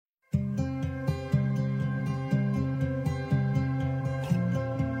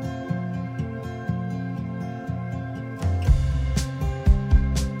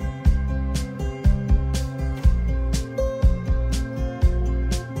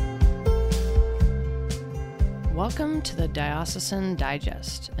Welcome to the Diocesan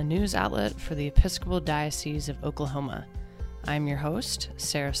Digest, a news outlet for the Episcopal Diocese of Oklahoma. I'm your host,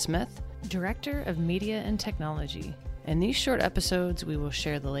 Sarah Smith, Director of Media and Technology. In these short episodes, we will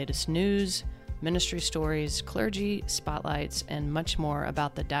share the latest news, ministry stories, clergy spotlights, and much more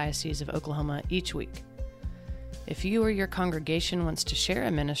about the Diocese of Oklahoma each week. If you or your congregation wants to share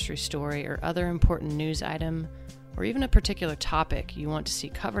a ministry story or other important news item, or even a particular topic you want to see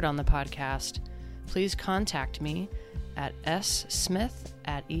covered on the podcast, please contact me at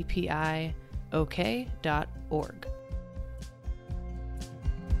smith@epiok.org.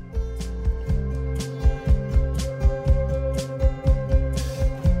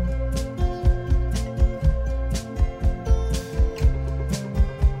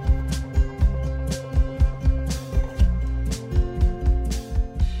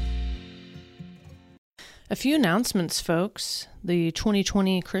 A few announcements, folks. The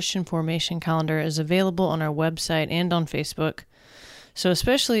 2020 Christian Formation Calendar is available on our website and on Facebook. So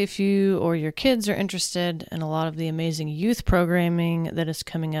especially if you or your kids are interested in a lot of the amazing youth programming that is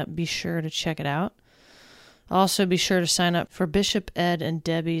coming up, be sure to check it out. Also, be sure to sign up for Bishop Ed and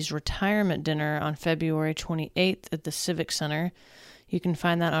Debbie's retirement dinner on February 28th at the Civic Center. You can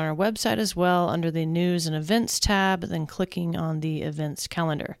find that on our website as well under the News and Events tab, then clicking on the events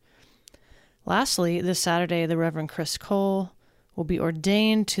calendar. Lastly, this Saturday, the Reverend Chris Cole will be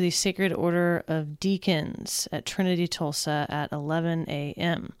ordained to the Sacred Order of Deacons at Trinity Tulsa at 11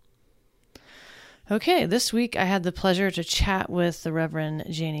 a.m. Okay, this week I had the pleasure to chat with the Reverend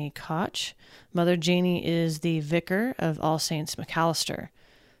Janie Koch. Mother Janie is the Vicar of All Saints McAlester.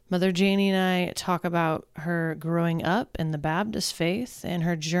 Mother Janie and I talk about her growing up in the Baptist faith and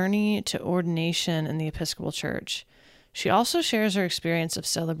her journey to ordination in the Episcopal Church. She also shares her experience of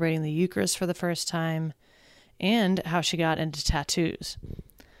celebrating the Eucharist for the first time and how she got into tattoos.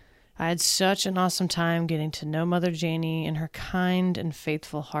 I had such an awesome time getting to know Mother Janie and her kind and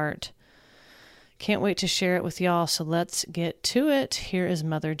faithful heart. Can't wait to share it with y'all, so let's get to it. Here is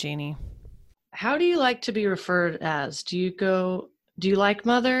Mother Janie. How do you like to be referred as? Do you like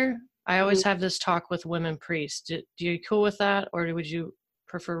Mother? I always have this talk with women priests. Do you cool with that, or would you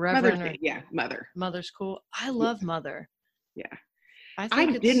prefer Reverend? Mother, yeah, Mother. Mother's cool. I love Mother. Yeah. I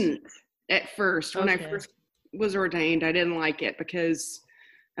didn't at first. When I first was ordained, I didn't like it because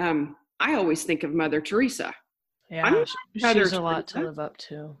I always think of Mother Teresa. Yeah, she's a lot to live up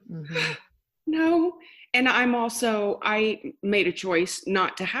to. Mm-hmm. No. And I made a choice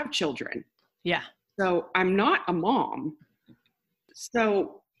not to have children. Yeah. So I'm not a mom.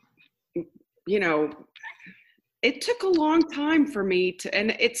 So, it took a long time for me and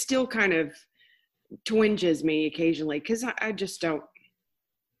it still kind of twinges me occasionally because I just don't,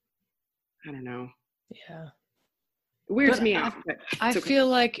 I don't know. Yeah. It weirds me out. I feel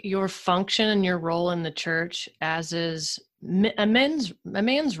like your function and your role in the church, as is a man's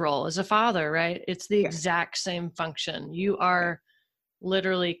role as a father, right? It's the exact same function. You are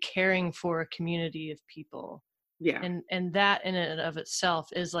literally caring for a community of people. Yeah. And that in and of itself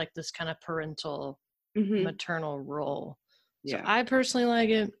is like this kind of parental maternal role. So I personally like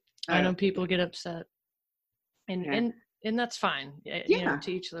it. I know people get upset, and that's fine.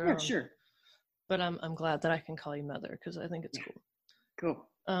 To each their own. Sure. But I'm glad that I can call you Mother because I think it's cool.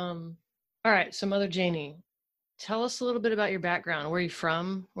 All right. So Mother Janie, tell us a little bit about your background. Where are you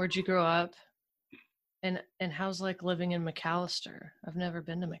from? Where'd you grow up? And how's like living in McAlester? I've never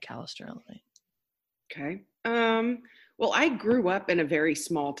been to McAlester, only. Okay. Well, I grew up in a very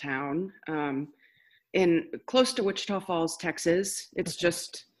small town. In close to Wichita Falls, Texas. It's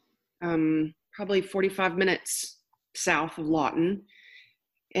just probably 45 minutes south of Lawton.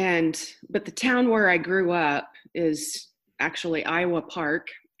 But the town where I grew up is actually Iowa Park,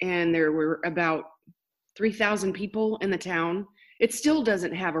 and there were about 3,000 people in the town. It still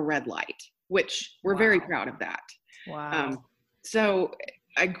doesn't have a red light, which we're very proud of that. Wow. So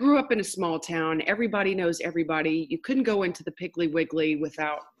I grew up in a small town. Everybody knows everybody. You couldn't go into the Piggly Wiggly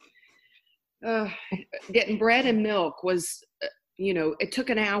without getting bread and milk was, it took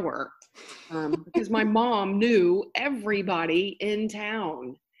an hour because my mom knew everybody in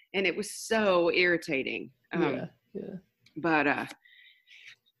town, and it was so irritating. But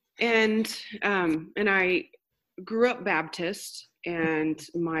and I grew up Baptist, and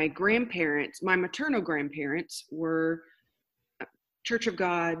my maternal grandparents were Church of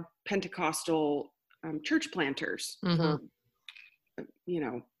God, Pentecostal church planters for,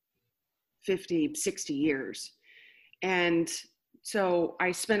 50, 60 years. And so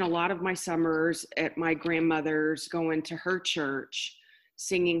I spent a lot of my summers at my grandmother's, going to her church,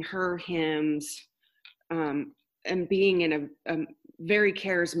 singing her hymns, and being in a very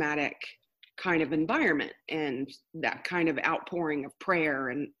charismatic kind of environment and that kind of outpouring of prayer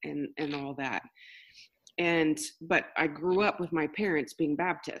and all that. But I grew up with my parents being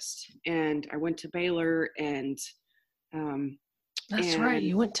Baptist, and I went to Baylor, and that's right.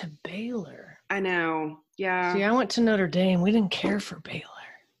 You went to Baylor. I know. Yeah. See, I went to Notre Dame. We didn't care for Baylor.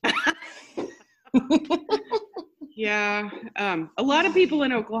 Yeah. A lot of people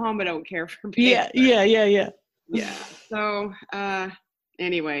in Oklahoma don't care for Baylor. Yeah. So,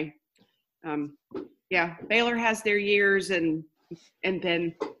 anyway, yeah, Baylor has their years, and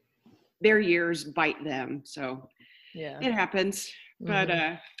then their years bite them. So yeah, it happens. Mm-hmm.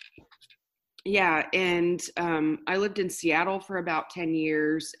 But, yeah. And, I lived in Seattle for about 10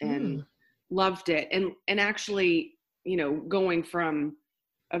 years and loved it. And actually, you know, going from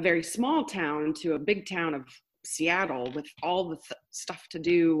a very small town to a big town of Seattle with all the stuff to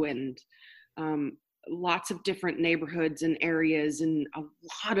do, and, lots of different neighborhoods and areas and a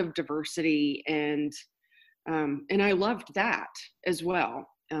lot of diversity. And I loved that as well.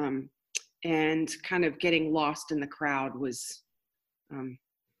 And kind of getting lost in the crowd was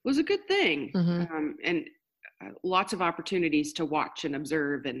a good thing. Mm-hmm. And lots of opportunities to watch and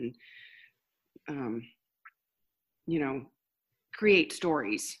observe and, you know, create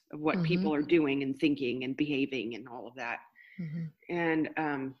stories of what Mm-hmm. people are doing and thinking and behaving and all of that.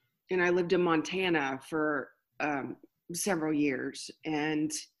 Mm-hmm. And I lived in Montana for several years,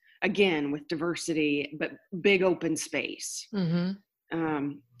 and again with diversity, but big open space.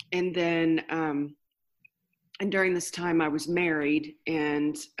 Mm-hmm. And then, and during this time I was married,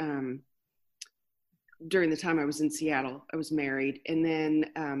 and during the time I was in Seattle, I was married, and then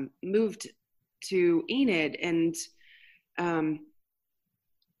moved to Enid, and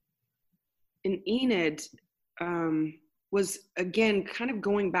in Enid was again kind of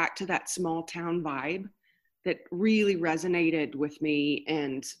going back to that small town vibe that really resonated with me,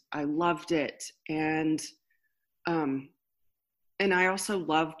 and I loved it. And I also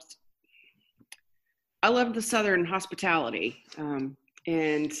loved the Southern hospitality.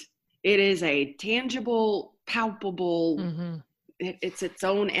 And it is a tangible, palpable, Mm-hmm. it's its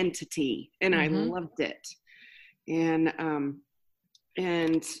own entity, and I loved it. And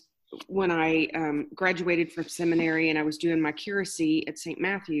when I graduated from seminary and I was doing my curacy at St.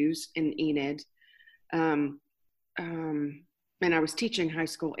 Matthew's in Enid, and I was teaching high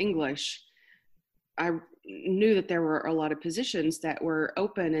school English, I knew that there were a lot of positions that were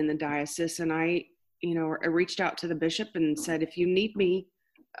open in the diocese, and I reached out to the bishop and said, if you need me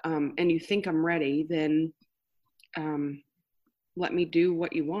and you think I'm ready, then let me do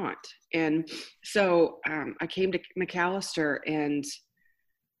what you want. And so I came to McAlester, and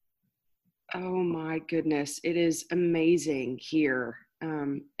oh my goodness, it is amazing here.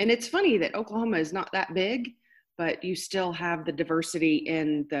 And it's funny that Oklahoma is not that big, but you still have the diversity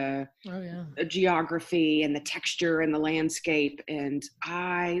in the geography and the texture and the landscape, and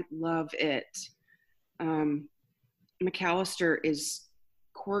I love it. McAlester is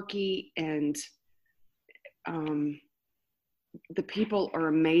quirky, and the people are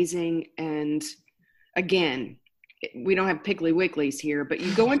amazing. And again, we don't have Piggly Wigglies here, but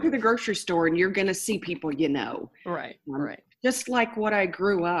you go into the grocery store and you're going to see people, Right. Just like what I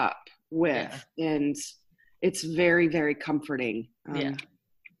grew up with. Yeah. And it's very, very comforting. And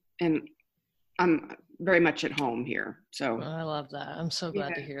I'm very much at home here. So I love that. I'm so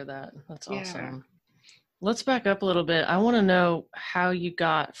glad to hear that. That's awesome. Let's back up a little bit. I want to know how you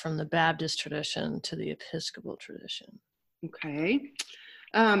got from the Baptist tradition to the Episcopal tradition. Okay.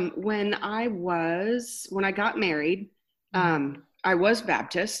 When I got married, I was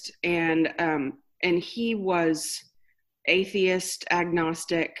Baptist, and he was atheist,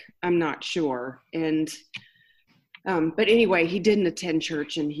 agnostic, I'm not sure. And, but anyway, he didn't attend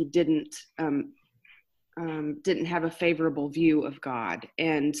church, and he didn't have a favorable view of God.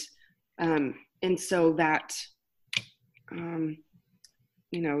 And so that,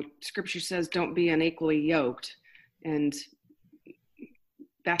 scripture says, don't be unequally yoked. And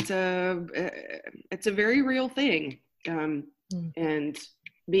it's a very real thing. And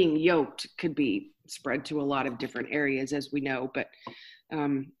being yoked could be spread to a lot of different areas, as we know, but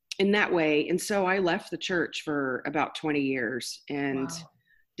in that way. And so I left the church for about 20 years and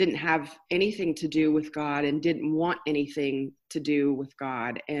didn't have anything to do with God, and didn't want anything to do with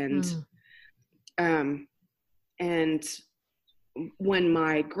God. And when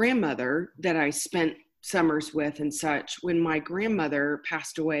my grandmother, that I spent summers with and such, when my grandmother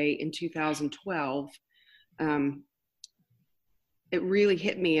passed away in 2012, it really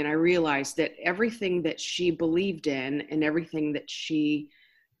hit me, and I realized that everything that she believed in and everything that she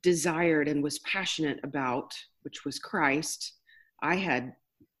desired and was passionate about, which was Christ, I had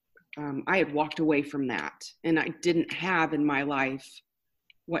I had walked away from that, and I didn't have in my life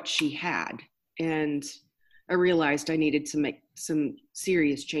what she had. And I realized I needed to make some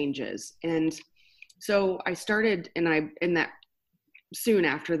serious changes. And so I started, and that soon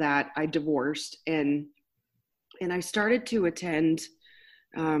after that, I divorced, and I started to attend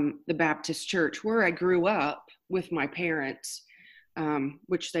the Baptist church where I grew up with my parents,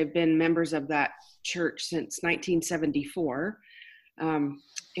 which they've been members of that church since 1974.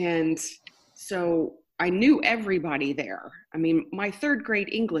 And so I knew everybody there. I mean, my third grade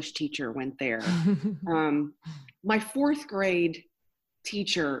English teacher went there. My fourth grade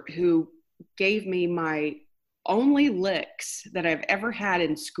teacher, who gave me my only licks that I've ever had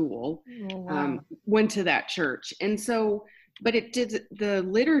in school, went to that church. And so, but it did the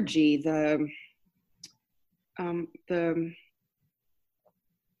liturgy, the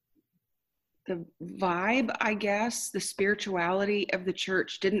vibe, I guess, the spirituality of the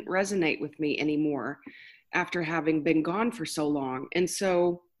church didn't resonate with me anymore after having been gone for so long. And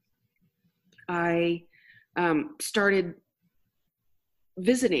so I started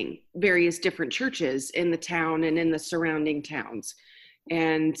visiting various different churches in the town and in the surrounding towns,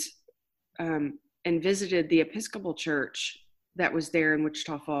 and visited the Episcopal Church that was there in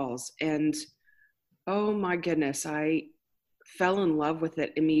Wichita Falls. And oh my goodness, I fell in love with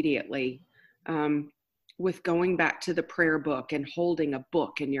it immediately. With going back to the prayer book and holding a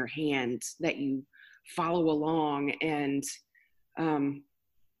book in your hands that you follow along, and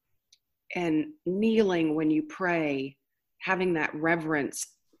kneeling when you pray, having that reverence,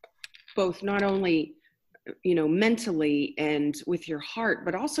 both not only, mentally and with your heart,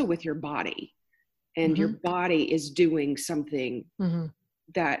 but also with your body. And your body is doing something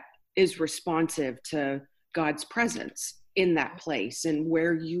that is responsive to God's presence in that place and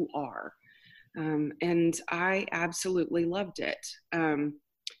where you are. And I absolutely loved it.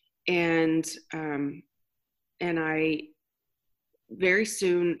 And I very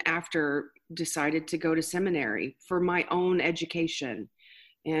soon after decided to go to seminary for my own education,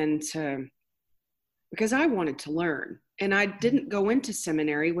 and because I wanted to learn. And I didn't go into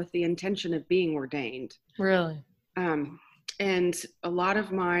seminary with the intention of being ordained. Really? And a lot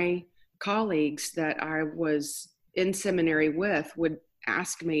of my colleagues that I was in seminary with would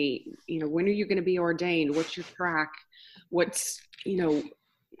ask me, when are you going to be ordained? What's your track? What's,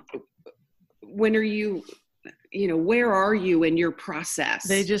 when are you, where are you in your process?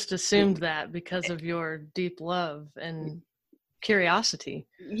 They just assumed that because of your deep love and curiosity.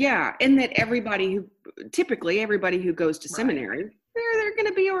 Yeah. And that typically everybody who goes to seminary, they're going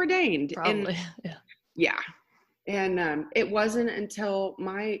to be ordained. Probably. And, yeah. And it wasn't until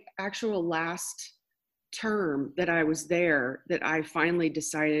my actual last term that I was there that I finally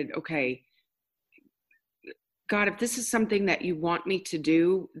decided, okay, God, if this is something that you want me to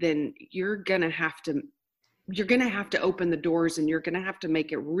do, then you're going to have to open the doors, and you're going to have to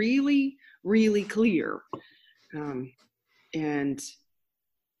make it really, really clear. And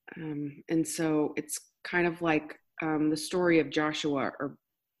so it's kind of like the story of Joshua, or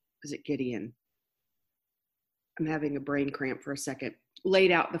is it Gideon? I'm having a brain cramp for a second.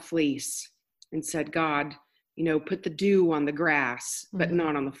 Laid out the fleece and said, God, put the dew on the grass, but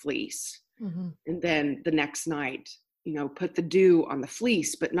not on the fleece. And then the next night, put the dew on the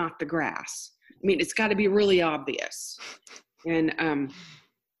fleece, but not the grass. I mean, it's got to be really obvious. And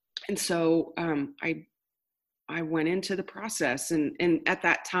so I went into the process, and at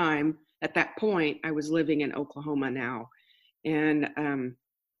that point, I was living in Oklahoma now. And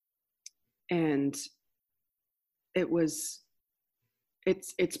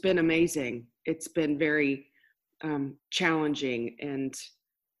it's been amazing. It's been very challenging, and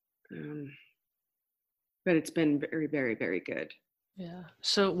but it's been very, very, very good. Yeah.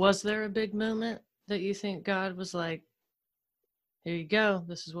 So was there a big moment that you think God was like, here you go,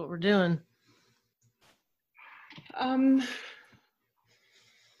 this is what we're doing?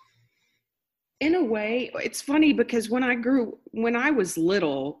 In a way, it's funny because when I was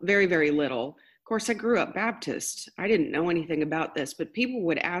little, very, very little, of course, I grew up Baptist. I didn't know anything about this, but people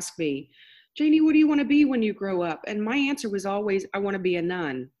would ask me, Janie, what do you want to be when you grow up? And my answer was always, I want to be a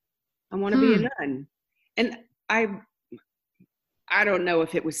nun. I want to be a nun. And I don't know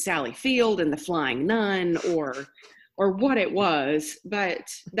if it was Sally Field and the Flying Nun or what it was, but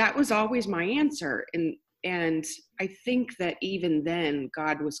that was always my answer. And I think that even then,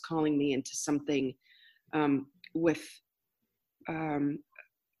 God was calling me into something with a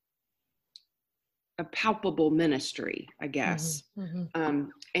palpable ministry, I guess.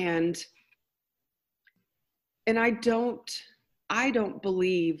 And I don't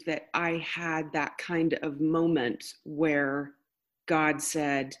believe that I had that kind of moment where God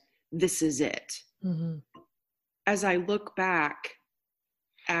said, this is it. Mm-hmm. As I look back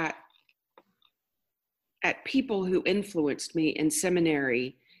at people who influenced me in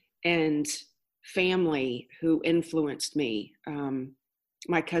seminary and family who influenced me,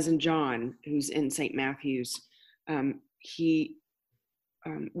 my cousin John, who's in St. Matthew's,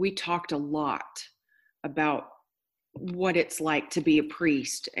 we talked a lot about what it's like to be a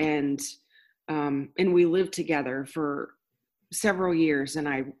priest, and we lived together for several years, and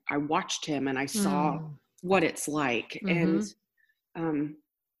I watched him and I saw what it's like. Mm-hmm. And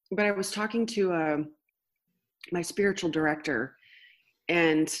but I was talking to my spiritual director,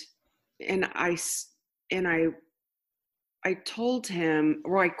 and I told him,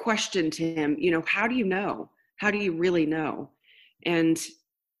 or I questioned him, how do you know? How do you really know? And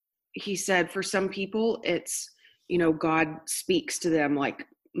he said, for some people, it's, God speaks to them like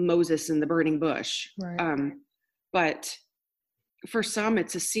Moses in the burning bush. Right. But for some,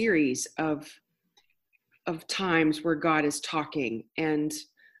 it's a series of times where God is talking. And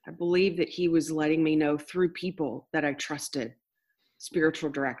I believe that he was letting me know through people that I trusted,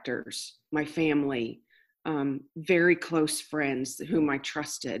 spiritual directors, my family, very close friends whom I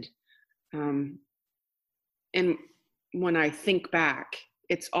trusted. And when I think back,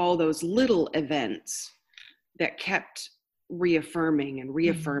 it's all those little events that kept reaffirming and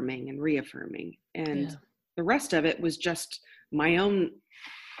reaffirming and reaffirming. And the rest of it was just my own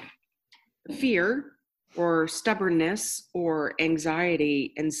fear or stubbornness or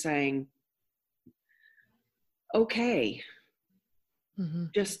anxiety, and saying, okay,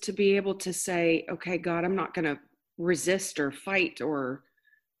 just to be able to say, okay, God, I'm not going to resist or fight or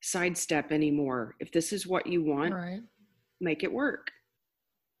sidestep anymore. If this is what you want, right, make it work.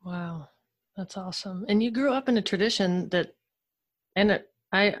 Wow. That's awesome. And you grew up in a tradition that, and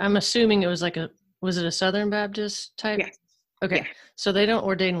I'm assuming it was was it a Southern Baptist type? Yes. Okay. Yeah. So they don't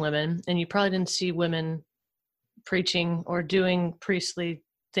ordain women, and you probably didn't see women preaching or doing priestly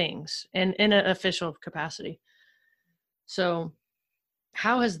things in an official capacity. So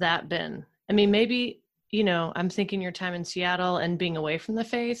how has that been? I mean, maybe, I'm thinking your time in Seattle and being away from the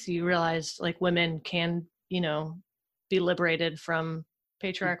faith, you realized like women can, be liberated from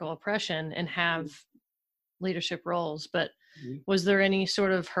patriarchal oppression and have leadership roles. But was there any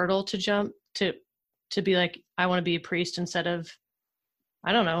sort of hurdle to jump to be like, I want to be a priest instead of,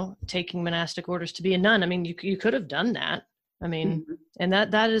 I don't know, taking monastic orders to be a nun? I mean, you could have done that. I mean, and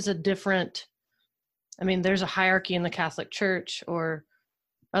that is a different, there's a hierarchy in the Catholic Church or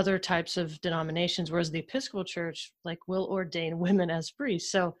other types of denominations, whereas the Episcopal Church will ordain women as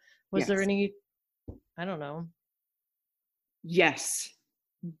priests. So was there any, I don't know. Yes.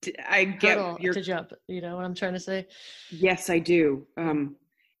 I get to jump, what I'm trying to say? Yes, I do.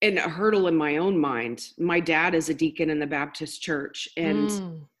 And a hurdle in my own mind. My dad is a deacon in the Baptist church, and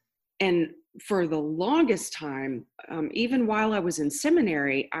for the longest time, even while I was in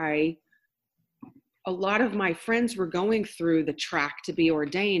seminary, a lot of my friends were going through the track to be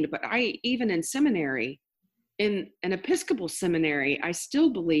ordained, but even in seminary, in an Episcopal seminary, I still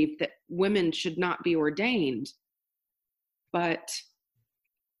believed that women should not be ordained. But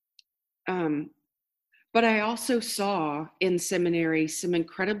I also saw in seminary some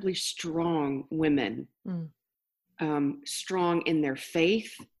incredibly strong women, strong in their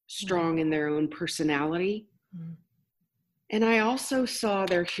faith, strong in their own personality. And I also saw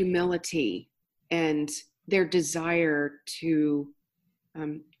their humility and their desire to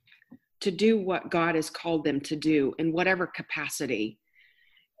do what God has called them to do in whatever capacity.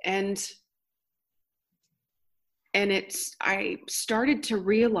 And I started to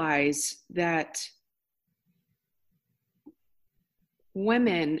realize that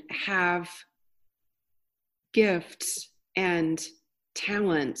women have gifts and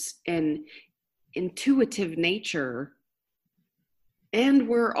talents and intuitive nature, and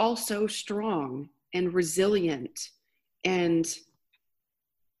we're also strong and resilient. And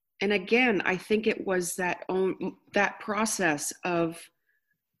again, I think it was that process of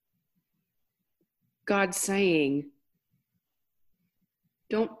God saying,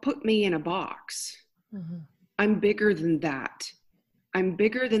 don't put me in a box. I'm bigger than that. I'm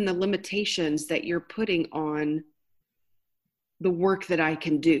bigger than the limitations that you're putting on the work that I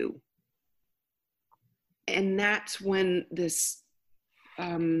can do. And that's when this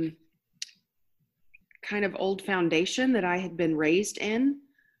kind of old foundation that I had been raised in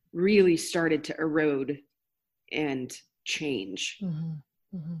really started to erode and change.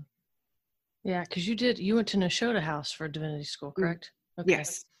 Yeah, because you went to Nashotah House for divinity school, correct? Okay.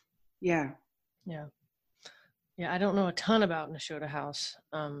 Yes. Yeah. Yeah. Yeah, I don't know a ton about Nashotah House.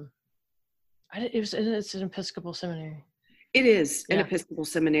 It's an Episcopal seminary. It is an Yeah. Episcopal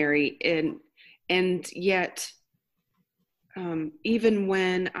seminary, and yet, even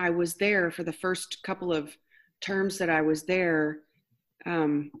when I was there for the first couple of terms that I was there,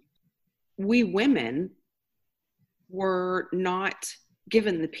 we women were not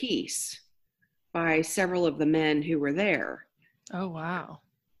given the peace by several of the men who were there. Oh, wow.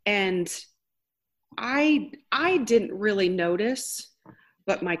 And I didn't really notice,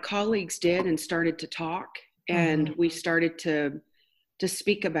 but my colleagues did and started to talk, and we started to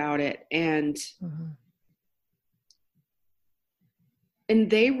speak about it, and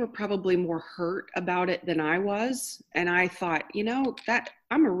they were probably more hurt about it than I was. And I thought, that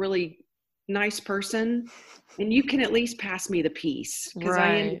I'm a really nice person, and you can at least pass me the peace, because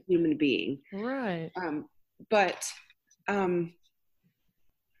I am a human being. Right. But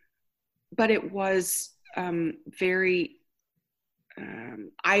it was very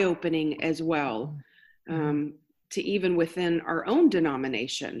eye-opening as well, to even within our own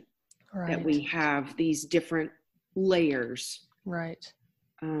denomination, that we have these different layers. Right.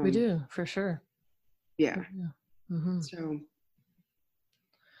 We do, for sure. Yeah. Mm-hmm.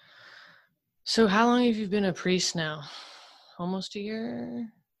 So how long have you been a priest now? Almost a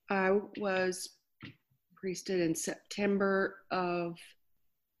year? I was priested in September of,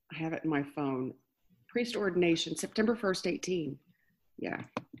 I have it in my phone, priest ordination, September 1st, 18. Yeah.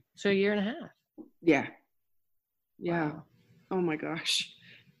 So a year and a half. Yeah. Yeah. Wow. Oh my gosh.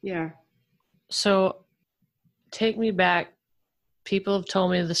 Yeah. So take me back. People have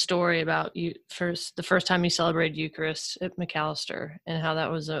told me the story about the first time you celebrated Eucharist at McAlester, and how that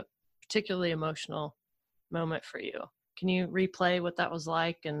was a particularly emotional moment for you. Can you replay what that was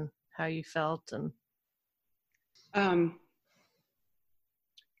like and how you felt? And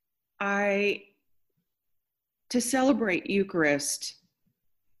to celebrate Eucharist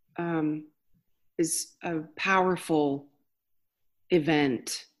is a powerful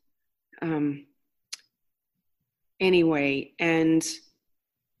event. Anyway,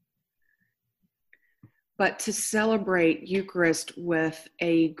 but to celebrate Eucharist with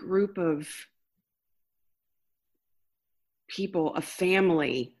a group of people, a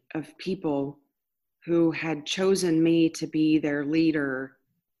family of people who had chosen me to be their leader,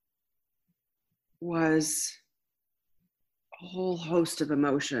 was a whole host of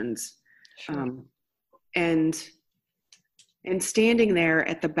emotions. Sure. And standing there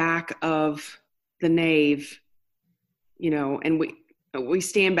at the back of the nave, and we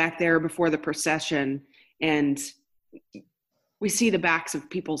stand back there before the procession, and we see the backs of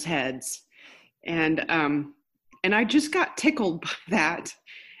people's heads, and I just got tickled by that,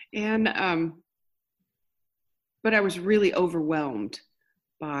 but I was really overwhelmed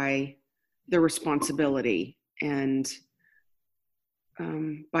by the responsibility, and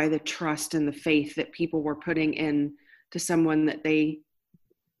by the trust and the faith that people were putting in to someone that they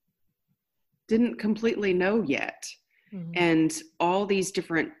didn't completely know yet. And all these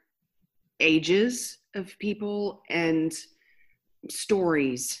different ages of people and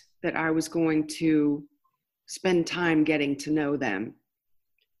stories that I was going to spend time getting to know them.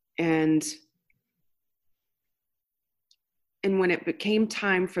 And when it became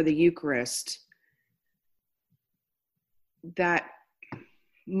time for the Eucharist, that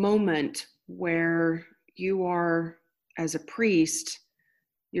moment where you are, as a priest,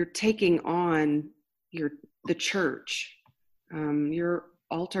 you're taking on the church, your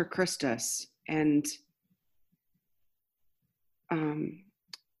alter Christus, and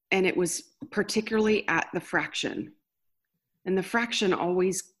it was particularly at the fraction, and the fraction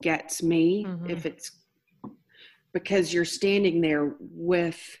always gets me, if it's because you're standing there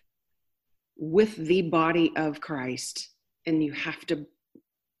with the body of Christ, and you have to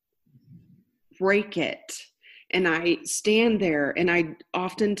break it. And I stand there, and I'm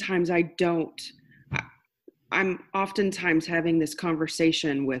oftentimes having this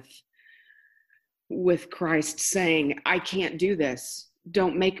conversation with Christ, saying, I can't do this.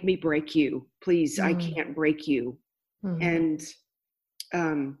 Don't make me break you. Please, I can't break you. And,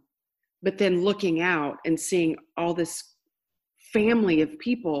 but then looking out and seeing all this family of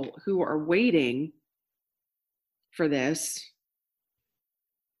people who are waiting for this.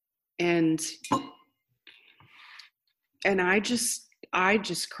 And I just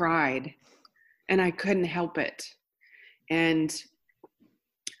cried, and I couldn't help it. And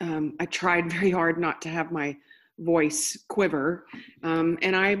I tried very hard not to have my voice quiver.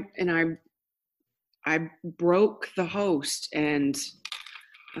 And I broke the host, and,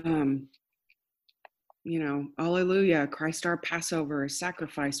 Alleluia, Christ our Passover is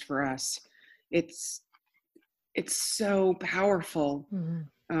sacrificed for us. It's so powerful.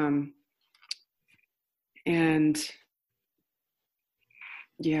 And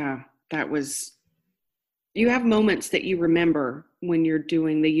Yeah, you have moments that you remember when you're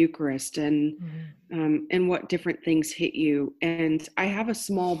doing the Eucharist, and what different things hit you. And I have a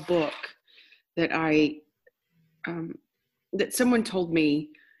small book that that someone told me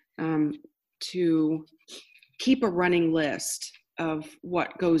to keep a running list of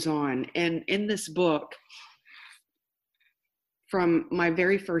what goes on. And in this book, from my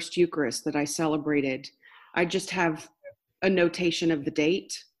very first Eucharist that I celebrated, I just have a notation of the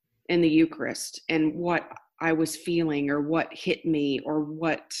date and the Eucharist and what I was feeling or what hit me or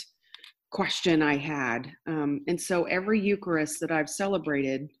what question I had. And so every Eucharist that I've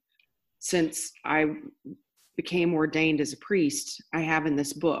celebrated since I became ordained as a priest, I have in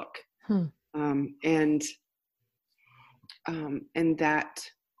this book. And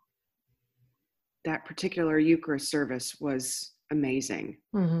that particular Eucharist service was amazing.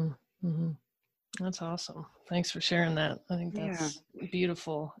 That's awesome. Thanks for sharing that. I think that's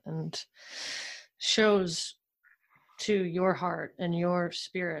beautiful and shows to your heart and your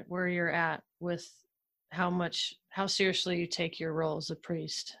spirit where you're at with how seriously you take your role as a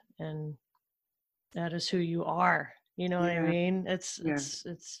priest, and that is who you are. You know what I mean? It's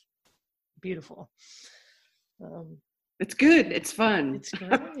beautiful. It's good. It's fun. It's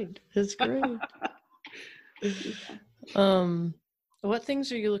great. It's great. What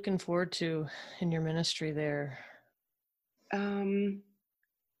things are you looking forward to in your ministry there?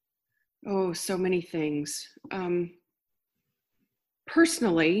 So many things.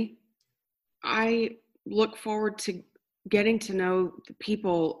 Personally, I look forward to getting to know the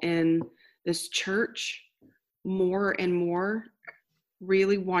people in this church more and more,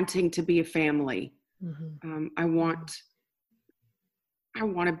 really wanting to be a family. I want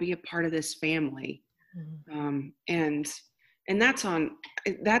to be a part of this family. And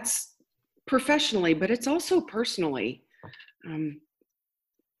that's professionally, but it's also personally.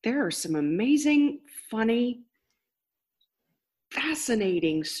 There are some amazing, funny,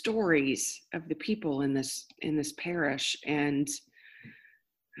 fascinating stories of the people in this parish, and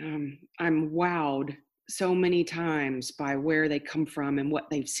I'm wowed so many times by where they come from and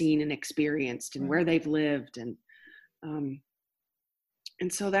what they've seen and experienced and where they've lived, and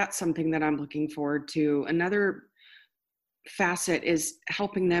so that's something that I'm looking forward to. Another facet is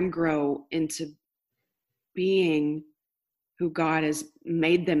helping them grow into being who God has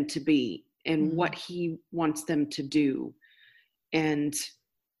made them to be and what He wants them to do, and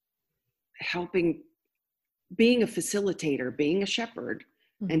being a facilitator, being a shepherd,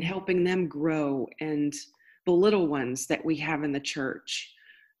 and helping them grow, and the little ones that we have in the church,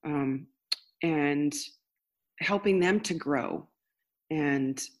 and helping them to grow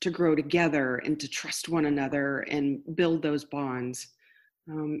and to grow together and to trust one another and build those bonds,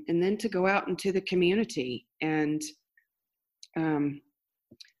 and then to go out into the community. And I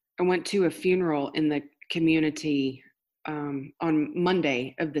went to a funeral in the community on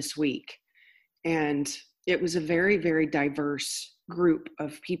Monday of this week, and it was a very, very diverse group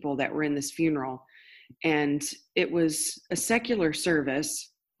of people that were in this funeral, and it was a secular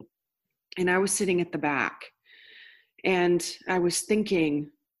service, and I was sitting at the back, and I was thinking,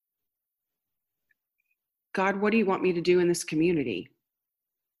 God, what do you want me to do in this community?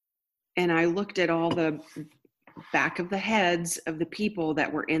 And I looked at all the back of the heads of the people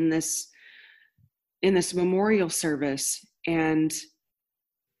that were in this memorial service, and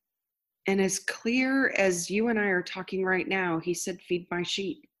as clear as you and I are talking right now, he said, "Feed my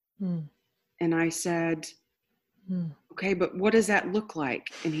sheep." And I said, "Okay, but what does that look like?"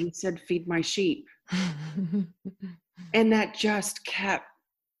 And he said, "Feed my sheep." And that just kept,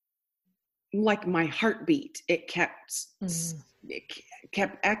 like my heartbeat, it kept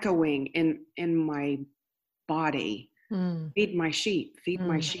echoing in my body. Feed my sheep, feed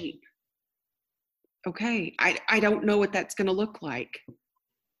my sheep. Okay, I don't know what that's going to look like,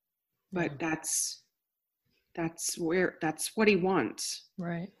 but that's what he wants.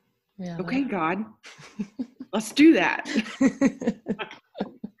 Right. Yeah. Okay, God, let's do that.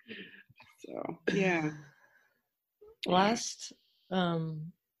 So, yeah. Last,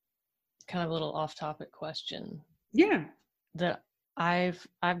 kind of a little off-topic question. Yeah. That I've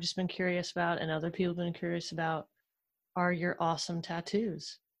just been curious about, and other people have been curious about, are your awesome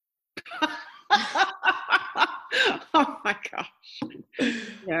tattoos. Oh my gosh.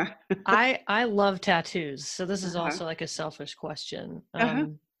 Yeah. I love tattoos. So this is also like a selfish question.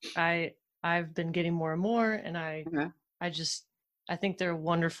 I've been getting more and more, and I think they're a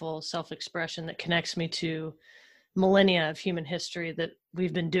wonderful self-expression that connects me to millennia of human history, that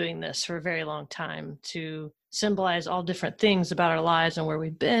we've been doing this for a very long time to symbolize all different things about our lives and where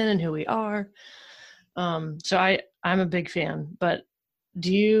we've been and who we are. So I'm a big fan, but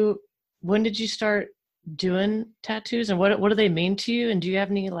when did you start doing tattoos, and what do they mean to you? And do you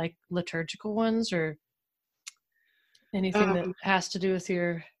have any like liturgical ones or anything that has to do with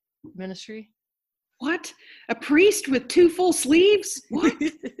your ministry? What? A priest with 2 full sleeves? What?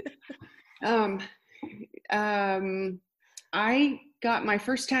 I got my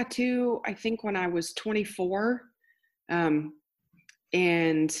first tattoo, I think, when I was 24. And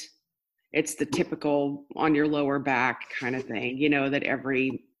it's the typical on your lower back kind of thing, that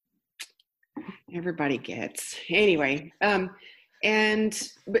everybody gets. Anyway, but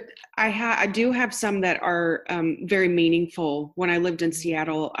I do have some that are very meaningful. When I lived in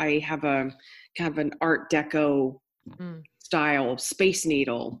Seattle, I have a kind of an Art Deco style Space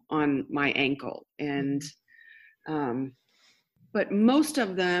Needle on my ankle, and but most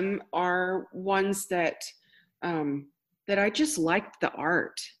of them are ones that I just liked the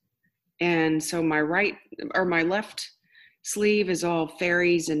art. And so my left sleeve is all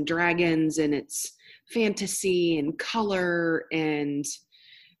fairies and dragons, and it's fantasy and color, and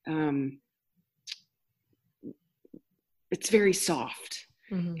it's very soft.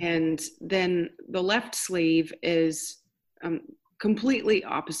 And then the left sleeve is completely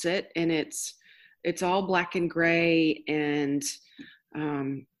opposite, and it's all black and gray, and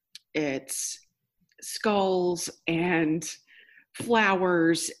it's skulls and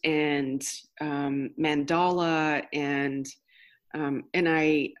flowers and mandala, and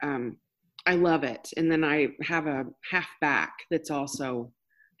I love it. And then I have a half back that's also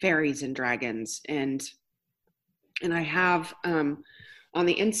fairies and dragons, and I have on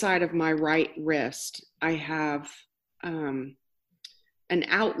the inside of my right wrist, I have an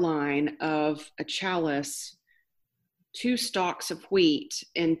outline of a chalice, 2 stalks of wheat,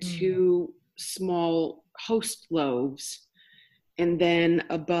 and 2 small host loaves. And then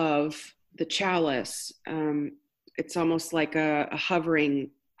above the chalice, it's almost like a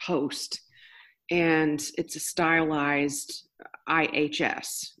hovering host, and it's a stylized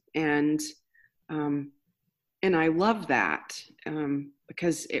IHS. And I love that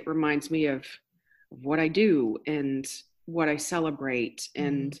because it reminds me of what I do and what I celebrate.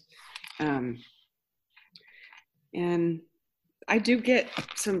 And I do get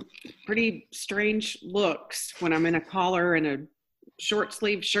some pretty strange looks when I'm in a collar and a short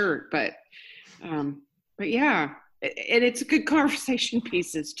sleeve shirt, but yeah, and it's good conversation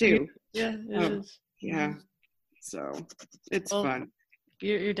pieces too. Yeah, it is. Yeah, so it's fun.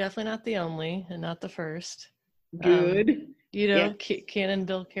 You're definitely not the only and not the first. Good. Canon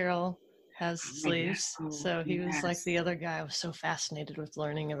Bill Carroll has sleeves, so he was like the other guy I was so fascinated with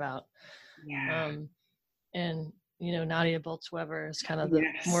learning about. And Nadia Boltz-Weber is kind of the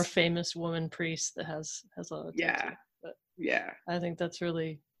more famous woman priest that has a lot of tattoos. But I think that's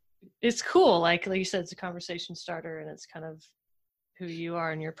it's cool. Like you said, it's a conversation starter, and it's kind of who you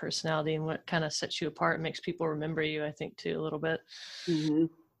are and your personality and what kind of sets you apart and makes people remember you, I think, too, a little bit.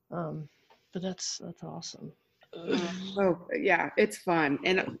 But that's awesome. It's fun.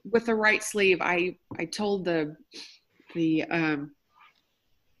 And with the right sleeve, I told my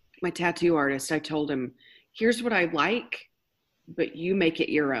tattoo artist, I told him, here's what I like, but you make it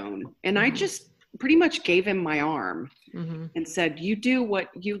your own. And I just pretty much gave him my arm and said, you do what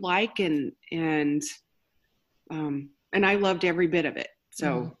you like. And I loved every bit of it.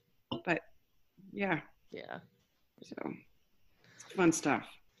 So, but so it's fun stuff.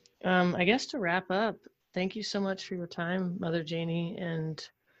 I guess to wrap up, thank you so much for your time, Mother Janie. And,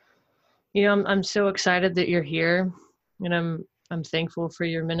 I'm so excited that you're here, and I'm thankful for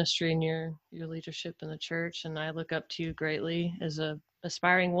your ministry and your leadership in the church. And I look up to you greatly as a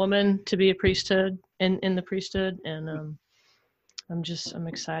aspiring woman to be a priesthood in the priesthood. And I'm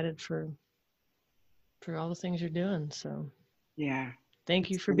excited for all the things you're doing. So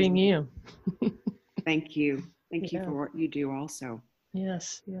thank you for being you. Thank you. Thank you for what you do also.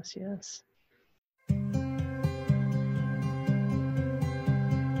 Yes.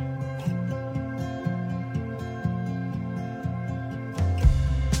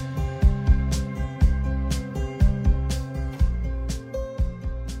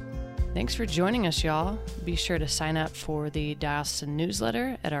 Thanks for joining us, y'all. Be sure to sign up for the diocesan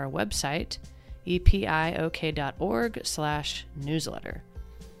newsletter at our website, epiok.org/newsletter.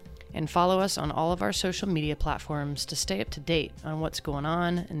 And follow us on all of our social media platforms to stay up to date on what's going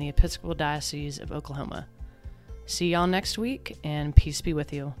on in the Episcopal Diocese of Oklahoma. See y'all next week, and peace be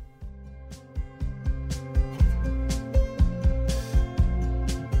with you.